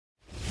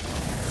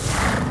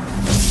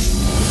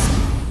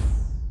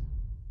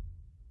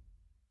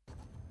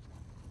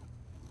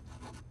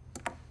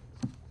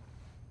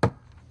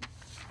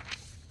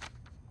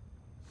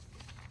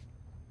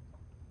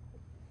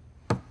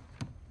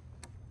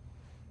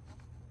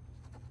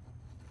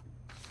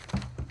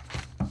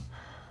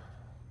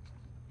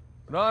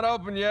Not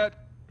open yet.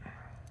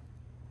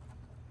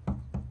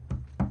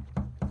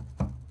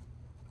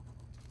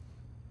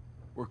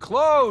 We're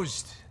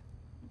closed.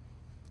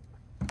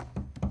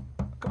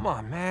 Come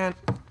on, man.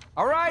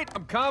 All right,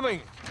 I'm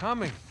coming.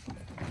 Coming.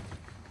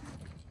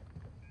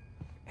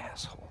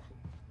 Asshole.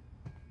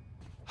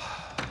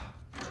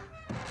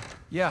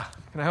 Yeah,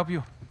 can I help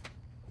you?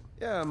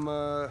 Yeah, I'm,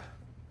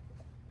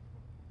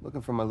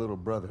 looking for my little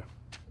brother.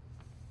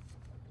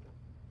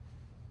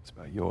 It's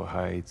about your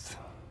height,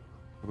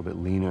 a little bit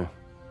leaner.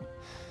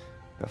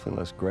 Definitely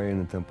less gray in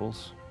the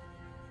temples.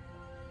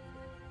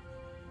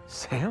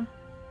 Sam?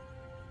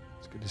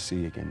 It's good to see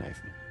you again,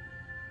 Nathan.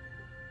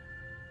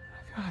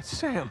 God,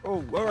 Sam.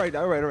 Oh, all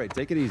right.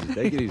 Take it easy,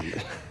 take it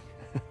easy.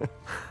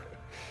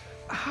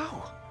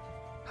 How?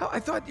 How? I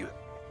thought you...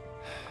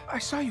 I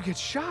saw you get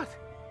shot.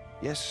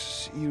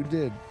 Yes, you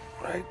did.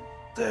 Right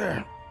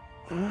there.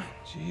 Huh?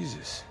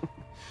 Jesus.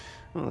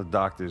 Well, the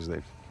doctors,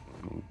 they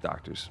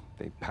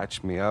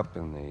patched me up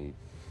and they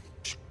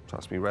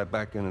tossed me right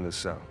back into the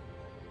cell.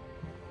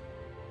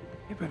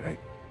 Yeah, but I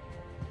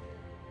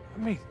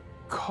made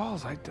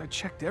calls. I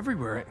checked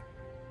everywhere.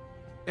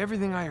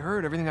 Everything I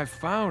heard, everything I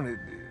found, it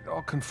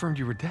all confirmed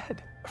you were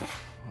dead. Well,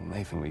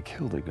 Nathan, we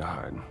killed a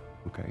guard.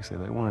 Okay, so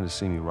they wanted to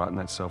see me rot in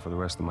that cell for the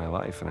rest of my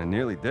life, and I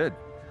nearly did.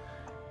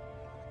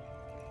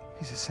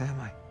 Jesus, Sam,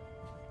 man,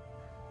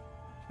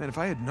 if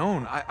I had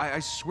known,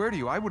 I swear to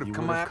you, I would have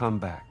come out. You would have come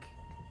back.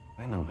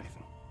 I know,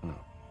 Nathan. I know.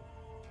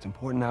 What's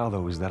important now,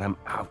 though, is that I'm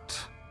out.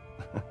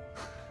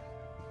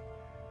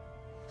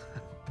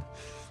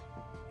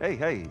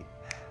 Hey,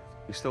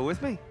 you still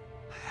with me?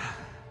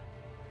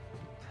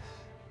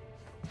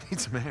 Need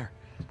some air.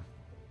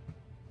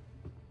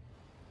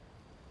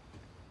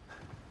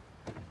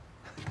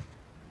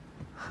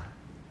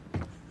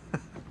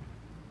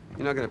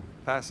 You're not gonna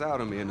pass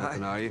out on me or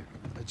nothing, are you?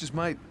 I just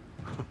might.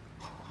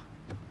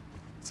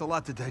 It's a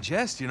lot to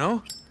digest, you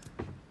know?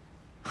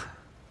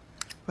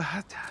 But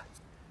how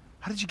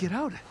did you get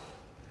out?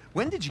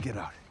 When did you get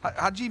out?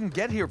 How'd you even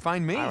get here,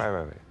 find me? All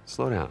right.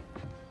 Slow down.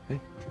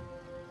 Okay?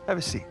 Have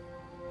a seat.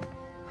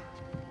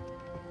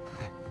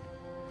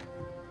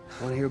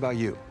 I want to hear about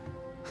you.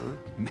 Huh?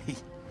 Me?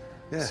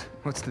 Yeah.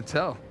 What's to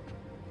tell?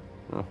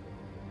 Well,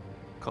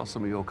 call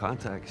some of your old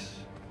contacts.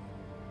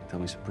 Tell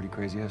me some pretty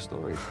crazy-ass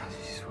stories.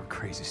 Jeez, what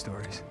crazy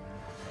stories.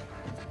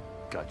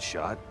 Got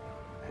shot,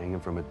 hanging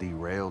from a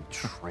derailed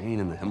train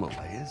in the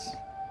Himalayas.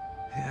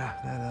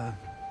 Yeah,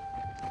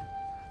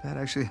 that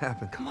actually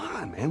happened. Come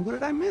on, man, what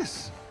did I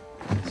miss?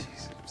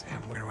 Jeez,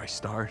 Sam, where do I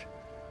start?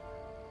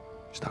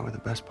 Start with the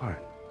best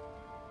part.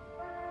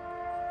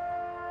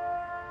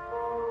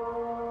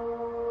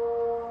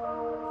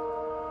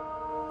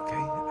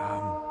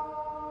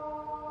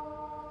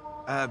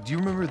 Do you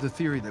remember the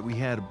theory that we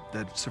had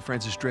that Sir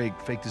Francis Drake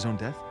faked his own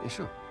death? Yeah,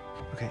 sure.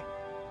 Okay,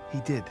 he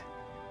did.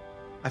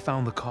 I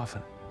found the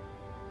coffin.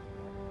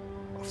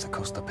 Off the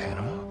coast of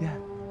Panama?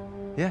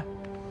 Yeah.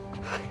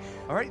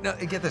 All right, now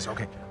get this.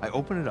 Okay, I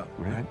open it up,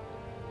 right?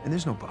 And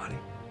there's no body.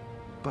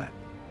 But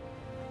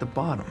at the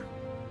bottom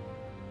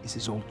is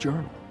his old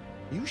journal.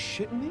 Are you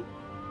shitting me?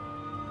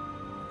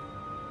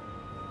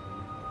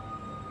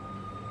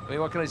 I mean,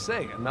 what can I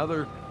say?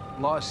 Another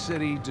lost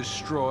city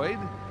destroyed,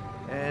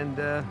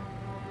 and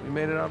we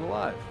made it out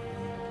alive.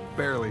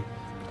 Barely.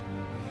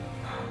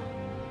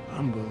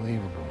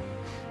 Unbelievable.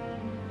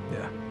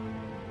 Yeah,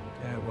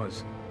 it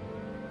was.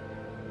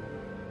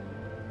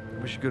 I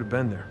wish you could have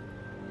been there.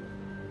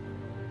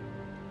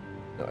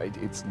 No,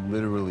 it's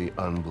literally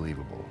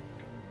unbelievable.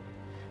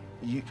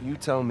 You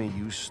tell me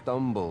you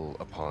stumble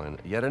upon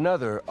yet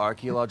another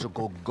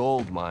archaeological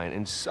gold mine,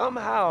 and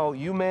somehow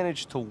you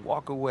manage to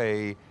walk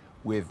away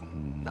with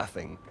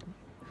nothing.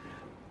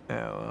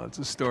 Yeah, well, it's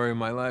a story of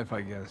my life,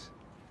 I guess.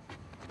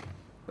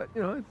 But,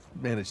 you know, I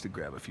managed to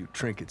grab a few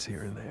trinkets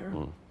here and there.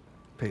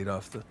 Paid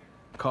off the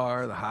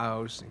car, the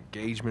house,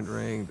 engagement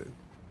ring,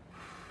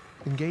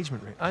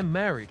 Engagement ring. I'm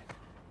married.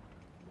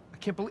 I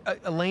can't believe...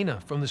 Elena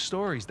from the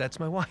stories, that's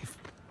my wife.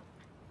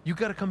 You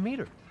gotta come meet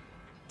her.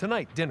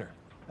 Tonight, dinner.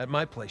 At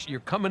my place.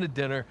 You're coming to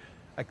dinner.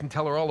 I can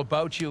tell her all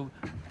about you.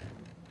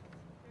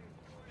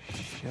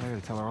 Shit, I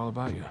gotta tell her all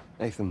about you.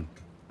 Nathan,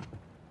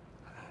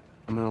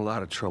 I'm in a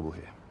lot of trouble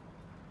here.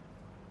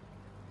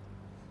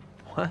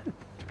 What?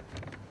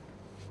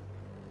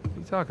 What are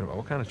you talking about?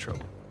 What kind of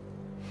trouble?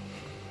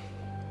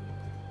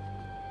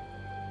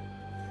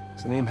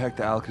 Does the name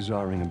Hector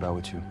Alcazar ring a bell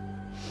with you?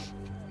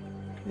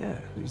 Yeah,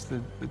 he's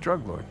the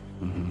drug lord.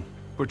 Mm-hmm.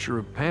 Butcher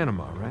of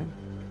Panama, right?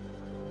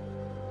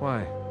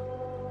 Why?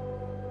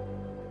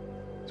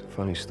 It's a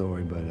funny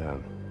story, but,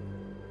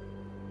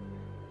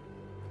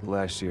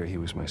 last year he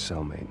was my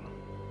cellmate.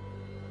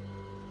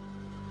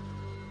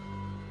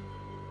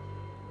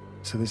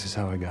 So this is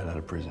how I got out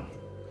of prison.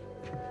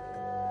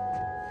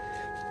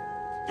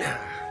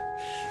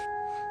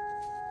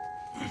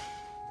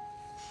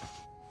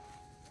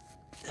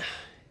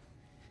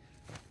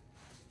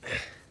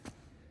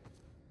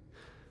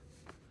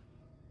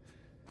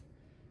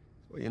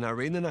 Well, you're not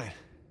reading tonight?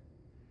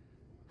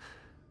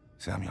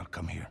 Samuel,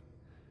 come here.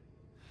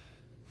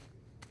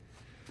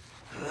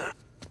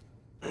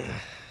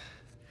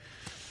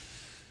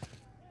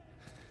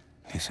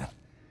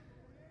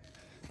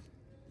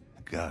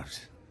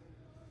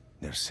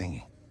 they're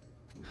singing.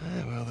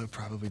 Well, they're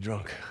probably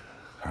drunk.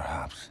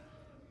 Perhaps.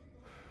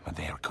 But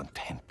they are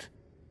content.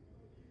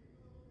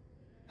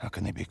 How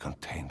can they be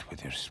content with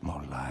their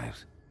small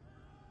lives?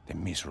 Their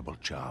miserable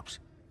jobs?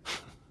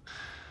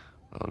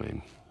 I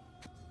mean,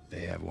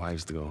 they have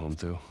wives to go home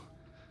to.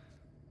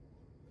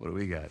 What do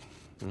we got?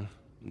 Huh?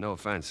 No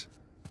offense.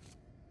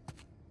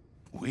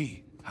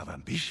 We have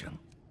ambition.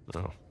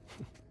 Oh.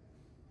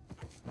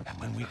 And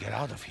when we get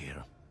out of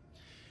here,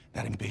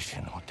 that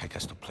ambition will take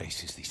us to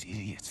places these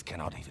idiots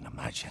cannot even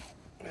imagine.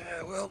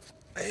 Yeah, well,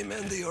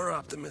 amen to your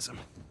optimism.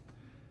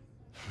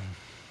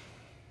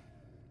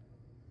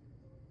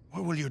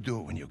 What will you do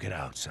when you get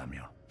out,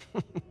 Samuel?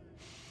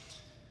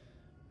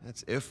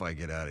 That's if I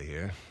get out of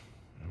here.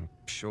 I'm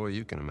sure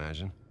you can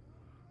imagine.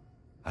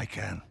 I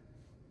can.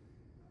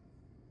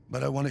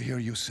 But I want to hear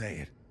you say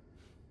it.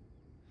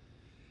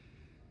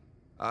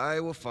 I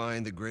will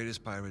find the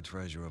greatest pirate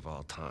treasure of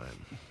all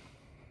time,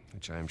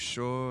 which I'm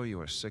sure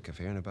you are sick of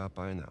hearing about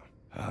by now.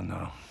 Oh,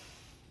 no.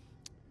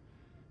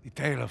 The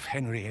tale of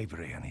Henry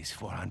Avery and his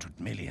 400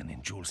 million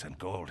in jewels and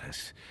gold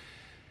has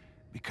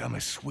become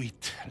a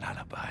sweet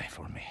lullaby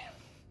for me.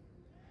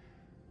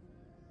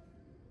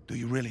 Do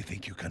you really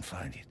think you can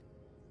find it?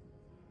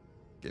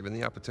 Given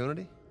the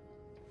opportunity?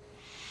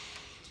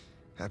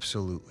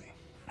 Absolutely.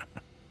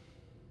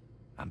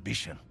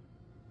 Ambition.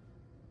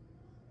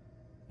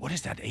 What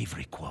is that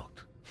Avery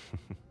quote?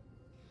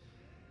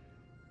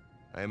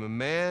 I am a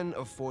man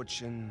of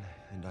fortune,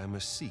 and I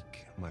must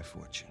seek my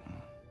fortune.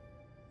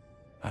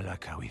 I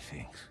like how he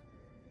thinks.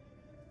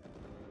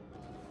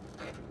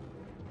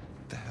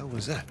 What the hell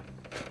was that?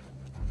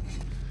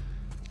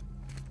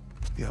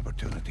 The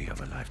opportunity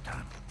of a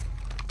lifetime.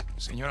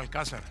 Señor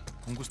Alcázar,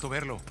 un gusto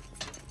verlo.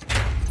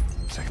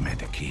 Sáqueme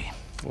de aquí.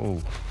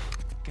 Whoa.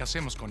 ¿Qué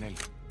hacemos con él?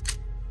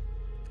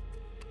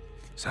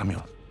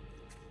 Samuel,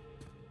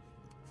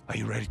 are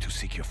you ready to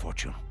seek your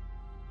fortune?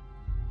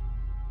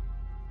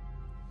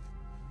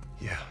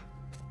 Yeah.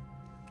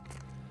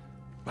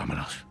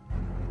 Vámonos.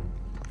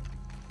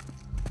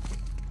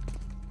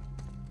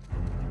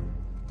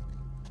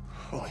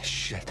 Holy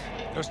shit.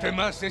 ¿Los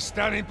demás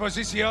están en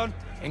posición?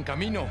 En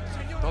camino.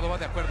 Todo va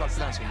de acuerdo al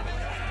plan, señor.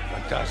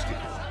 Fantastic.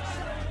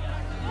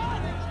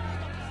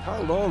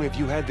 How long have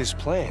you had this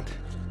planned?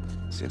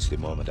 Since the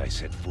moment I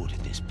set foot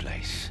in this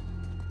place.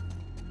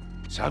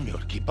 Samuel,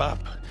 keep up.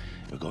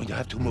 We're going to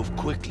have to move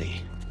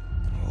quickly.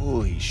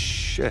 Holy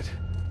shit.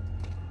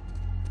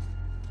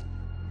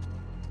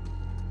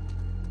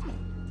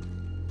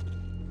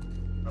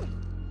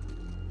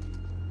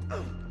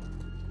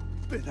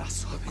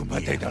 Pedazo de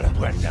Combate a la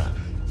puerta.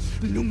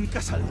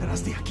 Nunca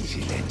saldrás de aquí.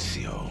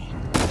 Silencio.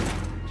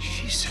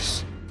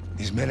 Jesus.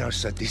 These men are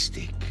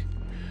sadistic.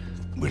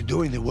 We're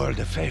doing the world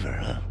a favor,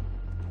 huh?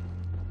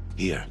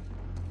 Here.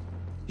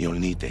 You'll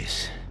need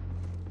this.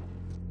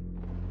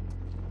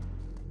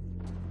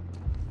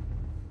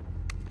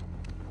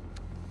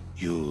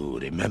 You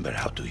remember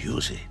how to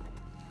use it?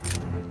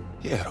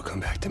 Yeah, it'll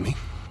come back to me.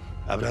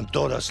 Abran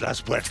todas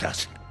las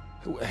puertas.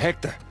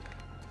 Hector,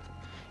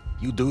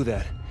 you do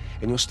that,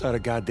 and you'll start a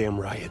goddamn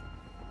riot.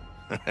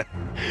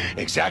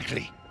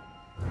 Exactly.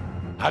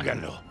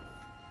 Háganlo.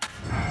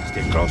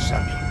 Stay close,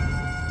 Samuel.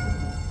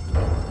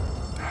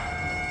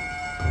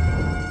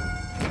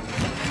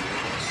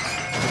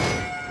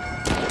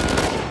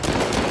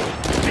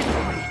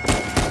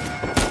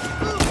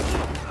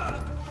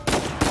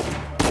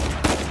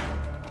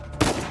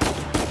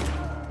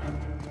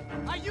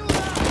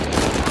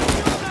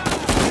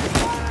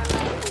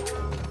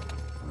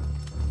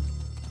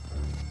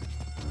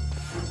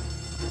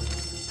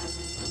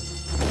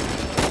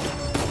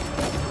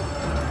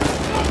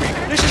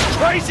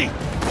 Crazy!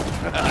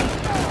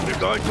 We're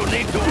going to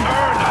need to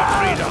earn our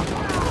freedom.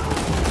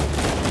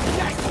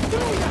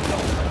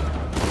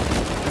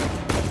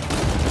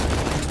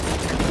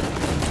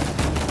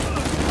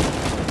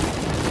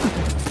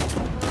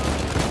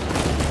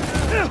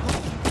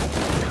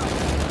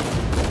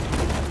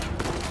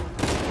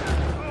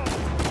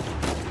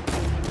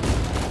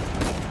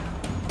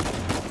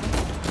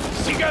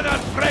 Sigan al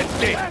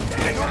frente.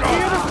 Let's go.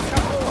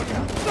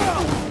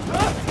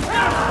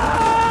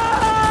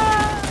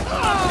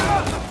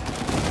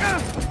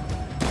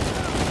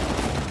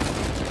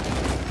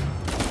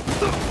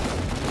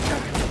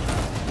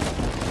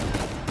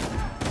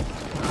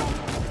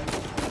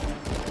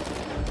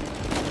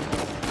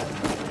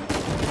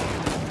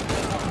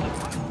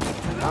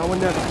 Now or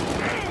never.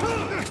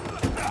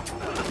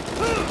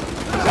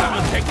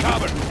 Samuel, take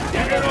cover.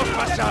 Déjenos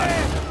pasar.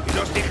 Y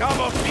los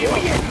dejamos vivos.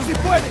 Oye, si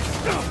puedes.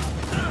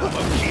 Como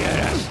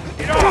quieras.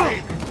 ¡Tiro!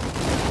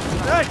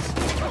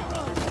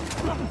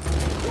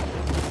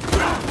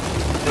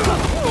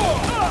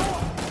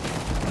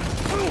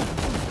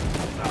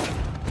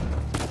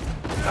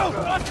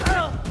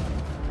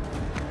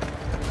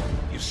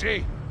 You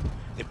see,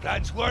 the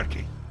plan's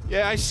working.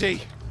 Yeah, I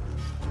see.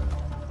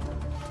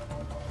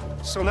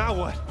 So now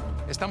what?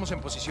 Estamos en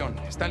posición.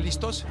 ¿Están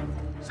listos?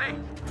 Sí.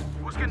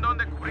 Busquen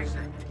dónde cubrirse.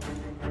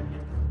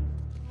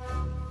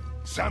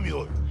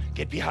 Samuel,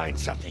 get behind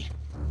something.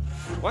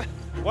 What?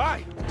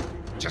 Why?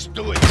 Just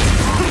do it.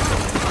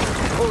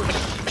 Oh,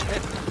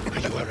 shit. Are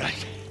you all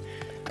right?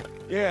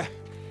 Yeah.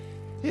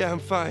 Yeah, I'm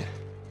fine.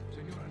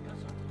 Señor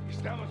Alcázar,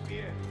 estamos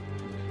bien.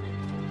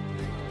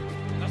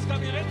 Las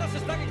camionetas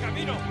están en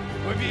camino.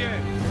 Muy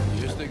bien.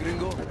 ¿Y este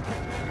gringo?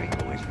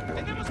 Gringo es...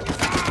 Tenemos que...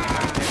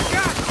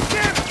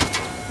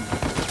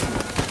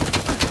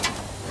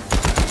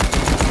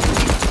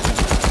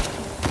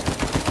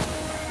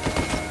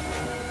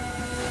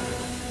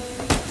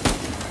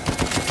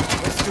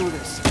 Let's do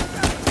this.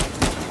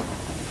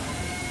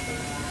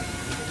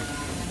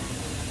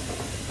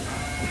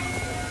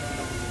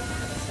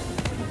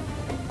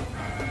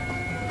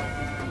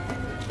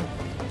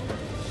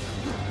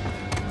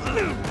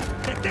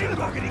 ¡Te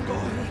tengo, gringo!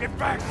 Get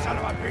back, son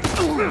of a bitch!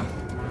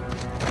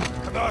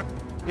 Come on.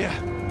 Yeah.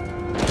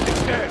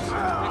 Upstairs.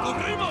 ¡Te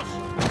cubrimos!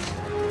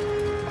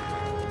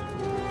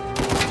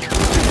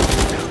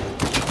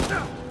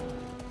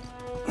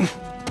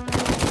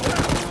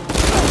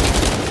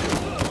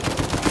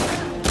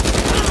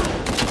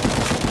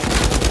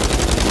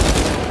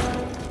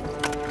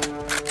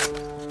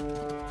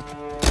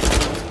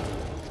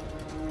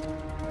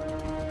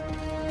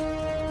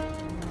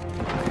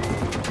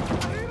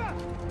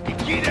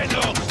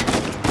 ¡Quírenlos!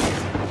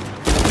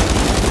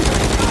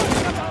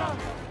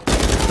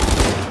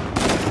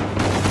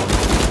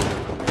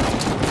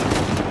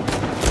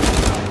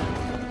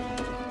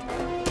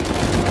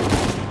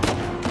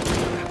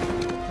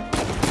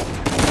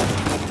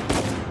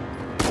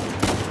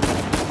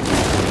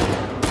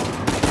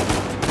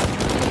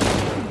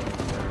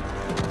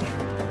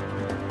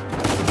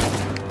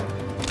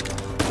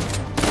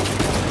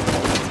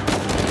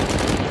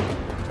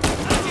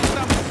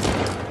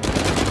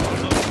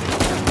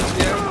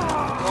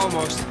 Yeah,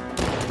 almost.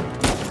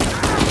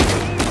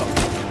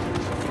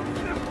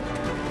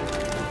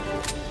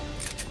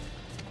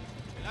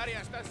 El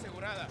área está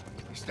asegurada.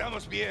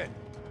 Estamos bien.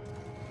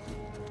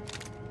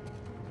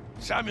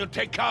 Samuel,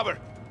 take cover.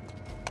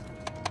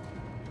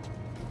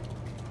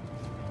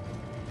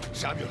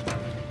 Samuel,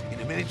 in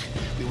a minute,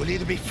 we will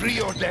either be free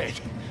or dead.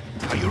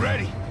 Are you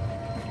ready?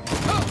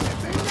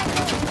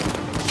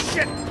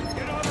 Shit!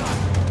 Get on!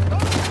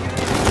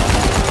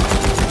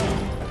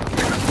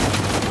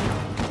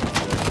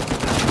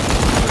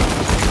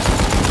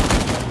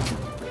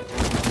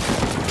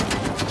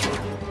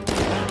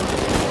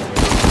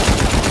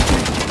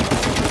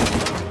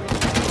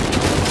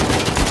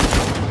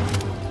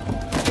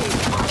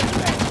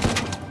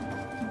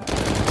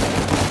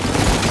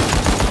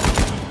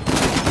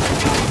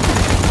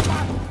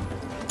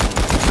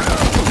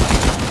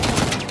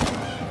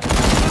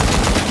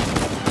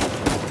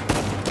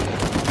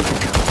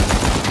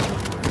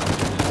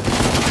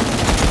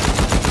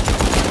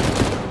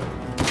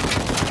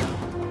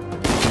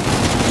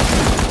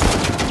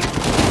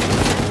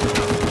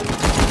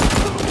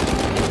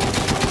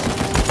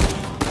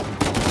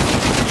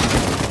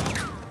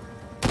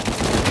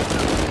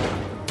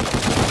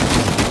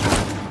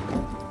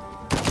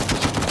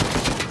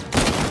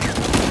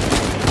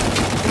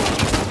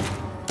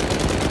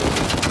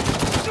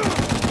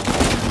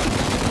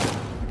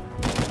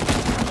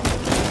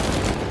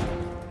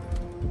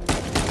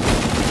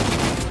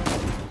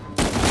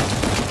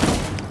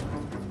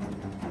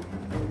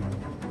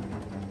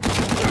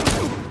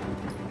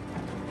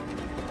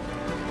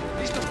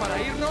 ¿Listos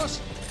para irnos?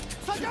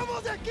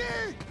 ¡Salgamos de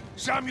aquí!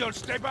 Samuel,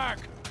 stay back!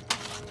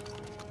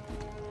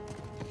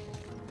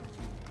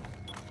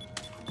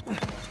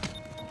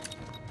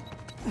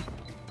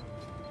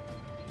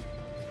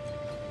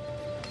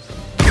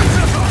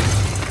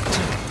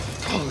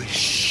 Holy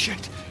shit!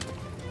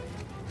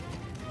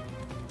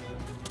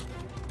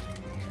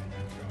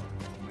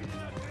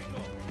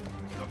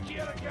 No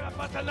quiero que le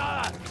pase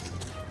nada.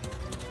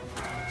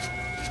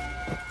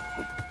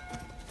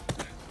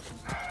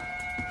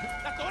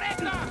 ¡La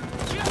torreta!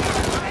 ¡Mira la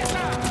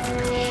cabeza!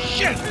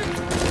 Shit!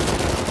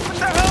 What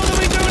the hell do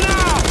we do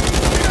now?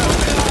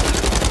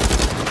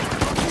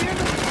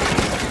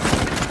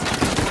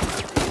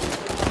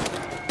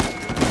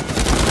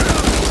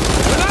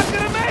 We're not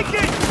gonna make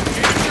it!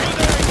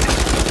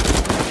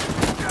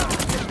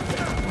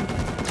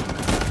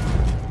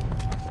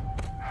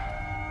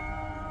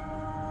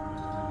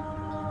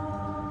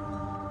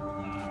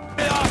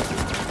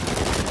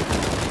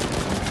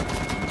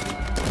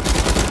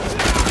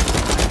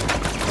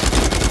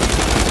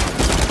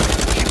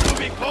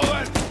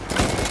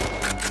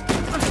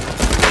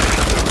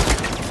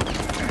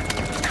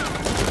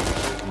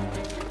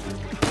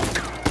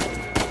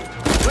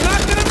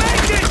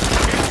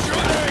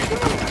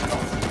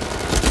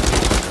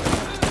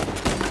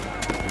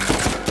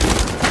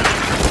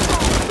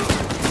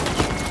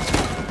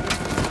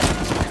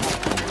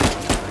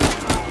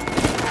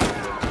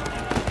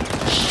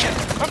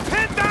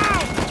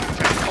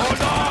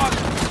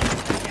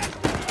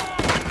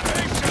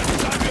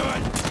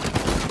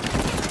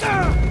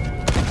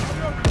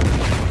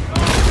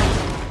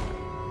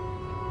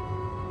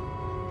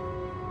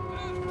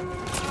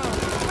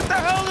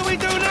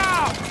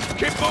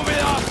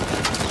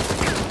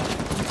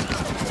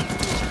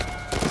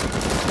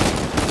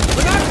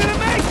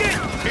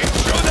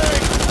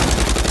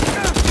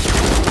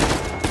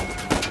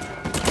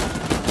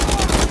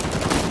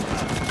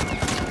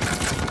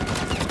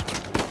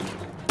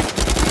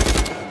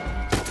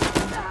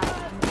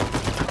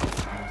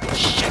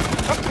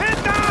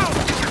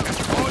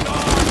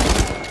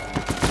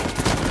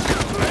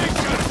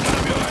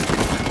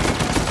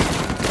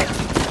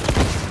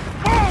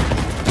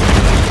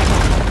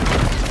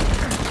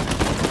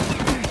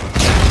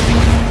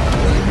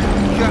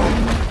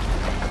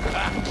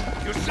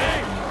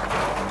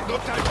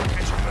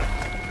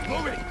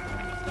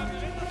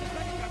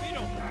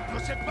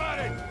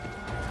 Disparen!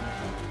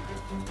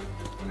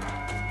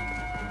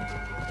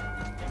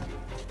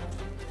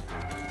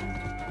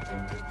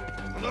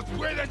 ¡No los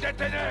pueden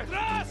detener!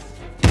 ¡Tras!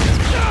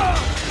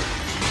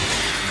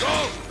 ¡Go!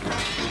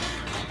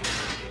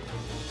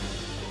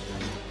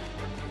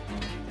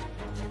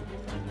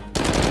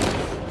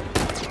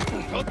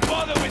 Don't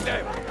bother with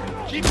them!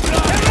 Keep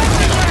flying!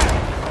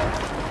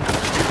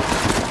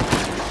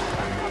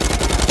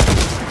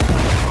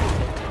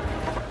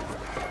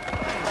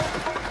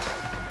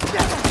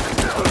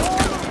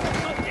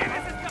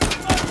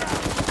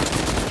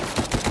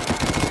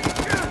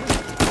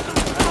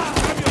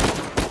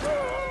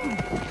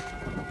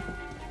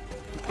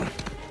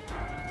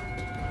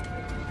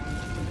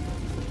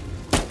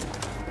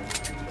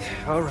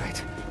 All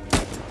right.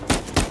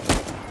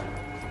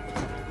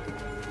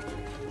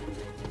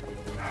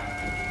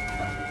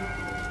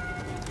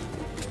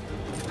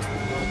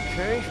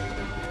 Okay.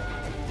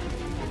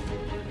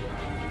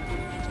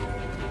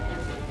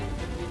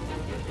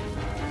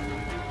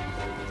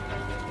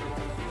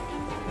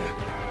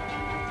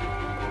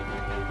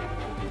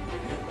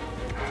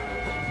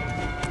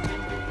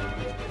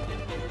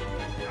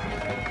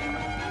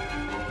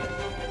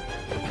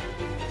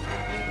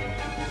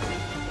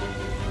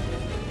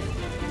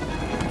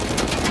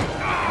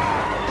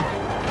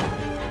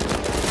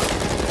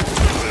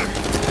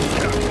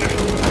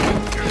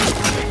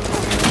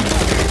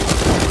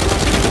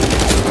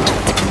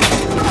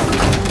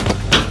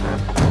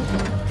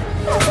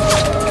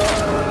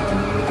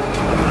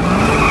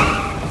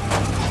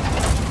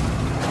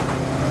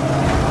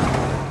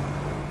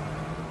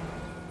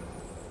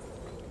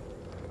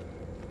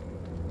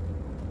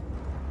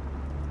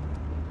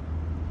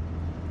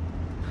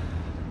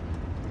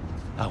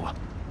 Agua.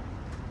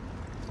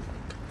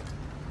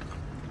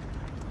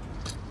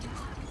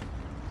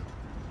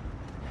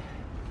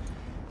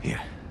 Here,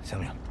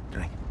 Samuel,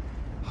 drink.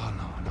 Oh,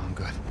 no, I'm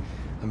good.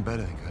 I'm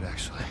better than good,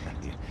 actually.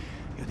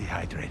 You're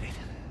dehydrated.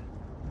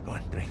 Go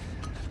on, drink.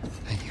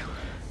 Thank you.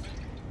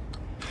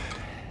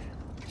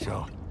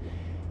 So,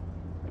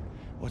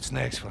 what's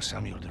next for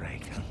Samuel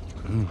Drake, huh?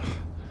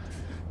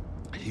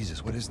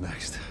 Jesus, what is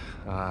next?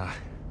 I'm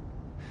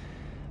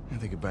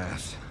gonna take a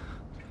bath.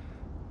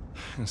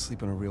 I'm gonna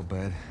sleep in a real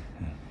bed.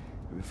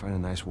 Maybe find a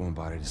nice warm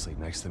body to sleep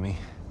next to me.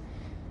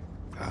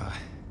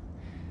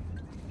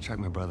 Track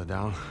my brother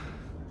down.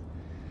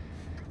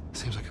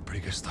 Seems like a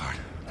pretty good start.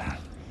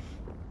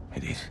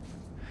 It is.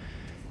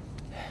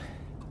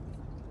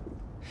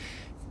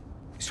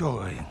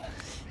 So,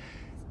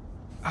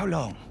 how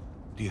long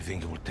do you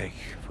think it will take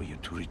for you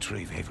to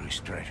retrieve Avery's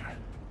treasure?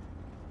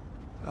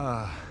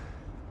 I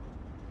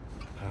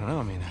don't know.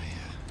 I mean,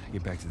 I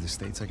get back to the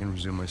States, I can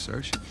resume my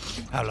search.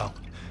 How long?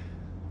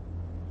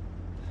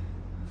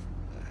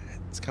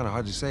 It's kind of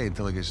hard to say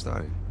until I get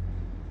started.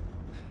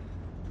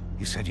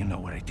 You said you know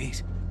where it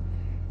is.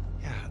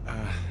 Yeah,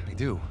 I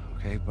do,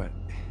 okay? But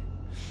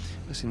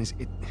listen,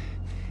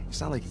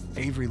 it's not like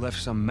Avery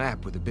left some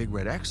map with a big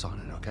red X on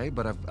it, okay?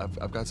 But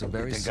I've got some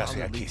very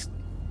solid leads.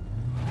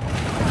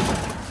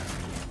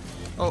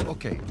 Oh,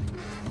 okay.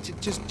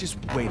 Just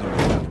wait a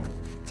minute.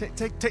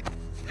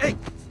 Hey,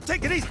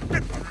 take it easy.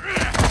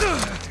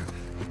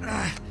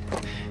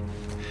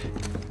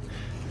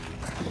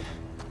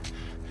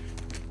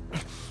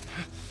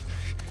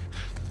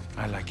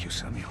 I like you,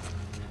 Samuel.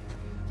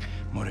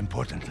 More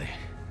importantly,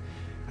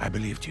 I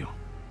believed you.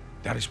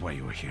 That is why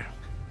you were here.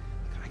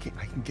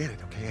 I can get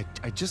it, okay?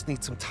 I just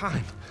need some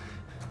time.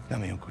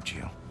 Dame un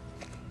cuchillo.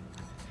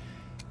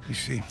 You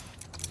see,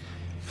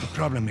 the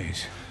problem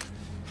is,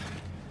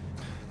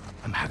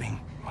 I'm having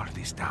all of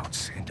these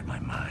doubts into my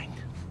mind.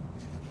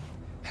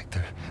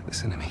 Hector,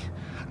 listen to me.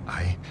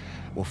 I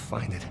will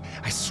find it.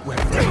 I swear.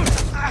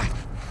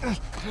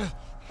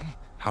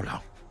 How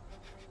long?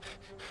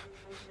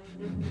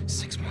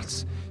 6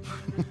 months.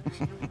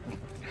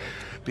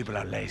 People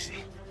are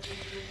lazy.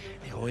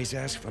 They always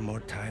ask for more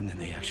time than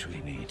they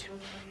actually need.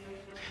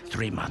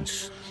 3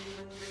 months.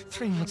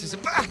 3 months is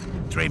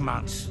 3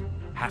 months.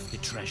 Half the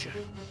treasure.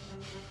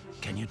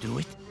 Can you do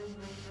it?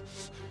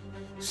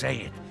 Say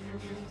it.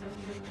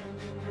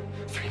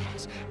 3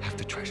 months, half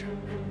the treasure.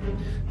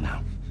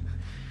 Now,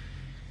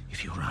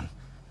 if you run,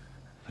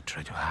 or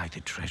try to hide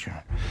the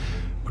treasure,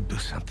 or do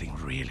something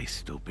really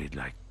stupid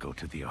like go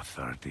to the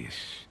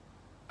authorities,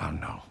 I'll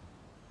know.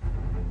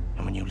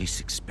 And when you least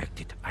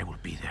expect it, I will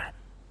be there.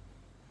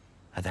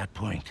 At that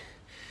point,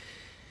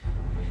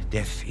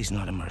 death is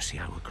not a mercy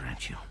I will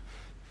grant you.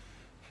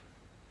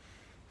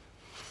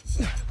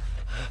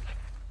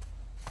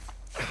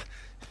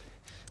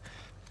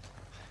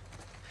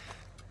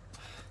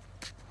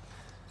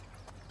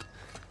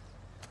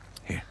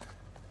 Here.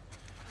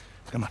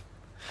 Come on.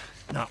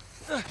 Now,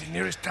 the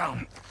nearest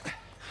town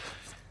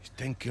is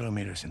 10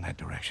 kilometers in that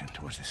direction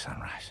towards the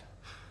sunrise.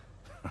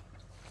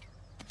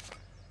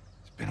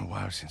 It's been a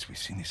while since we've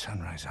seen the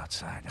sunrise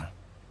outside, huh?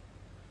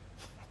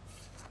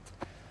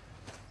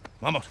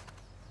 Vamos.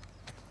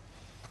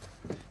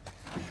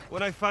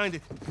 When I find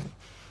it...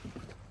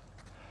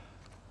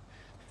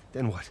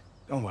 Then what?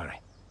 Don't worry.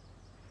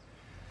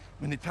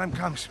 When the time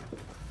comes,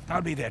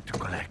 I'll be there to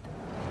collect.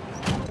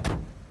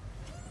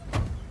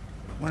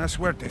 Buena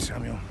suerte,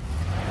 Samuel.